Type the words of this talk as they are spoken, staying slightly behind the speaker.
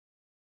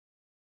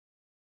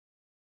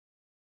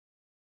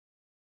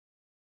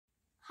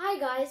Hi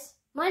guys,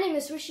 my name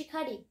is Rishi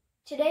Kuddy.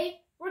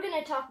 Today we're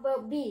going to talk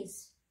about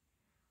bees.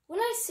 When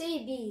I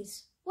say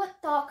bees, what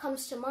thought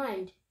comes to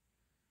mind?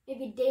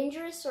 Maybe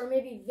dangerous or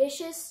maybe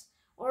vicious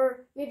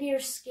or maybe you're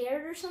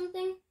scared or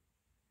something?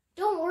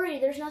 Don't worry,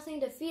 there's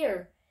nothing to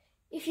fear.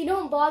 If you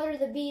don't bother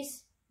the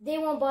bees, they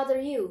won't bother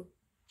you.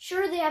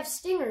 Sure, they have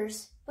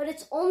stingers, but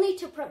it's only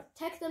to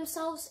protect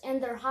themselves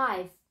and their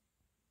hive.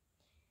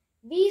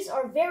 Bees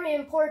are very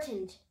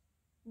important.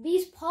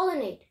 Bees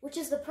pollinate, which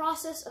is the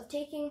process of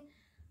taking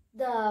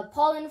the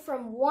pollen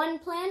from one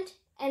plant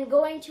and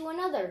going to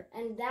another,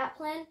 and that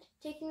plant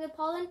taking the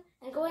pollen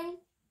and going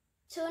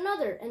to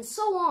another, and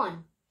so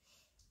on.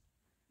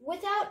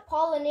 Without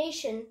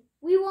pollination,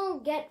 we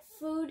won't get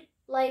food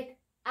like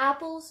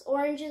apples,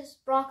 oranges,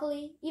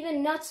 broccoli,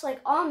 even nuts like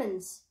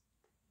almonds.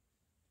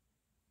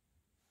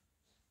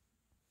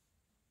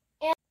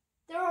 And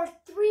there are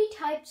 3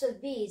 types of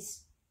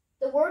bees: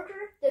 the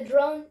worker, the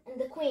drone,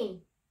 and the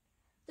queen.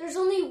 There's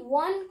only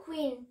one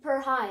queen per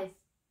hive.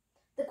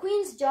 The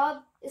queen's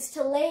job is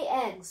to lay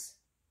eggs.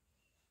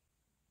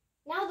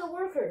 Now the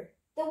worker.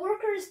 The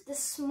worker is the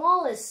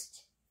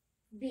smallest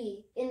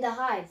bee in the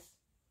hive.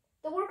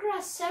 The worker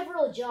has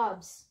several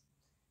jobs,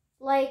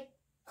 like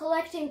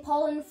collecting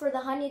pollen for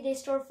the honey they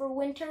store for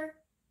winter,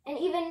 and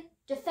even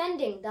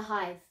defending the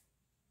hive.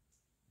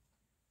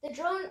 The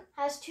drone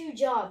has 2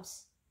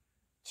 jobs: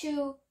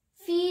 to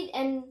feed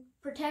and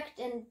protect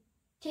and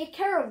take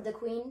care of the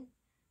queen,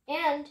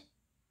 and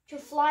to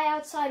fly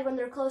outside when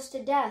they're close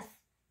to death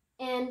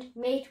and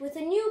mate with a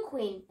new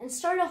queen and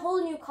start a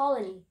whole new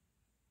colony.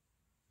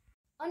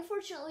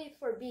 Unfortunately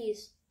for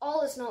bees,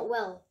 all is not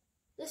well.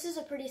 This is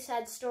a pretty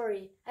sad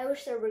story. I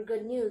wish there were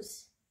good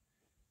news.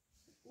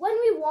 When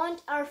we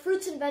want our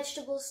fruits and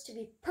vegetables to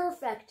be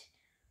perfect,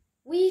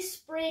 we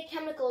spray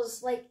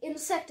chemicals like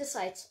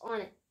insecticides on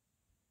it.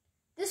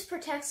 This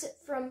protects it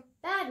from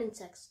bad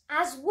insects,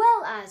 as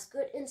well as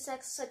good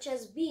insects such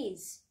as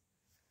bees.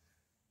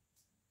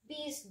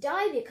 Bees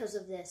die because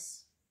of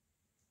this.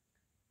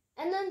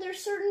 And then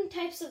there's certain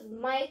types of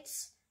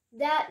mites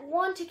that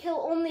want to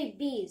kill only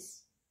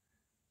bees.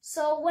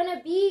 So when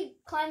a bee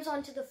climbs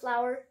onto the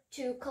flower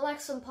to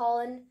collect some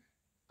pollen,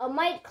 that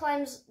mite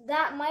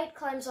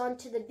climbs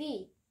onto the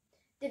bee.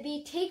 The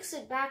bee takes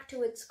it back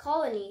to its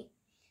colony,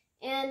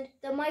 and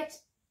the mite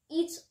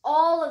eats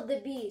all of the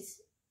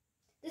bees.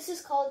 This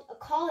is called a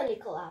colony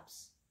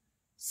collapse.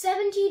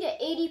 70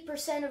 to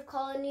 80% of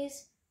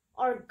colonies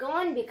are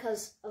gone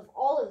because of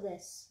all of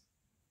this.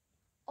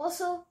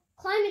 Also,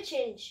 climate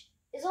change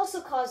is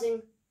also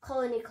causing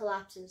colony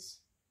collapses.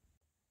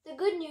 The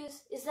good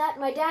news is that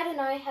my dad and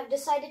I have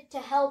decided to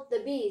help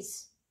the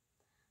bees.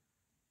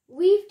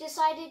 We've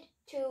decided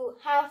to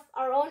have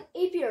our own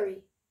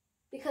apiary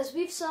because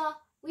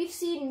we've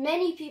seen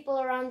many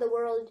people around the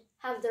world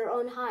have their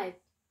own hive.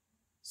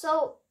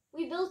 So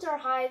we built our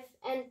hive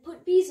and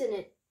put bees in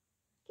it.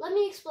 Let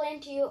me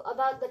explain to you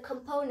about the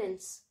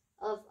components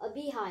of a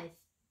beehive.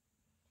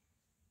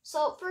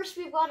 So first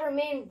we've got our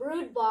main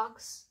brood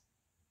box,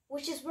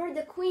 which is where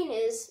the queen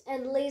is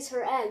and lays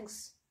her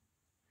eggs.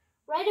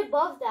 Right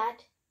above that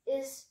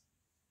is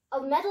a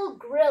metal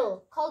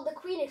grill called the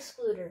queen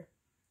excluder.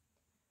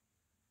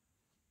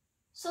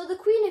 So the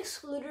queen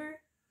excluder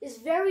is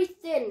very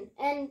thin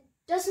and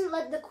doesn't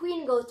let the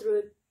queen go through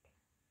it,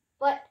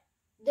 but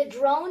the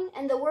drone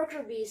and the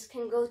worker bees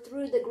can go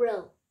through the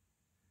grill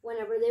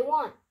whenever they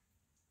want.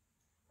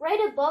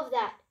 Right above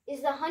that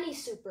is the honey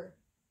super.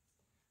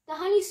 The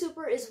honey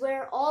super is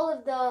where all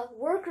of the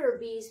worker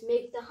bees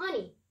make the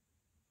honey.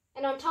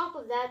 And on top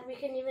of that, we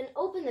can even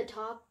open the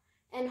top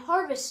and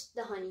harvest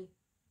the honey.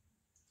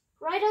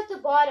 Right at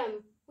the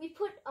bottom, we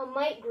put a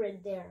mite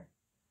grid there.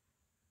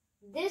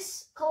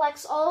 This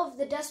collects all of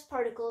the dust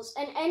particles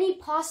and any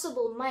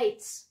possible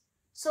mites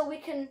so we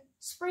can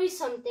spray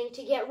something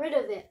to get rid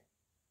of it.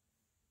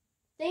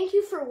 Thank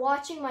you for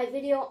watching my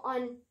video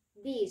on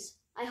bees.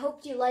 I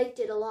hope you liked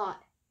it a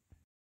lot.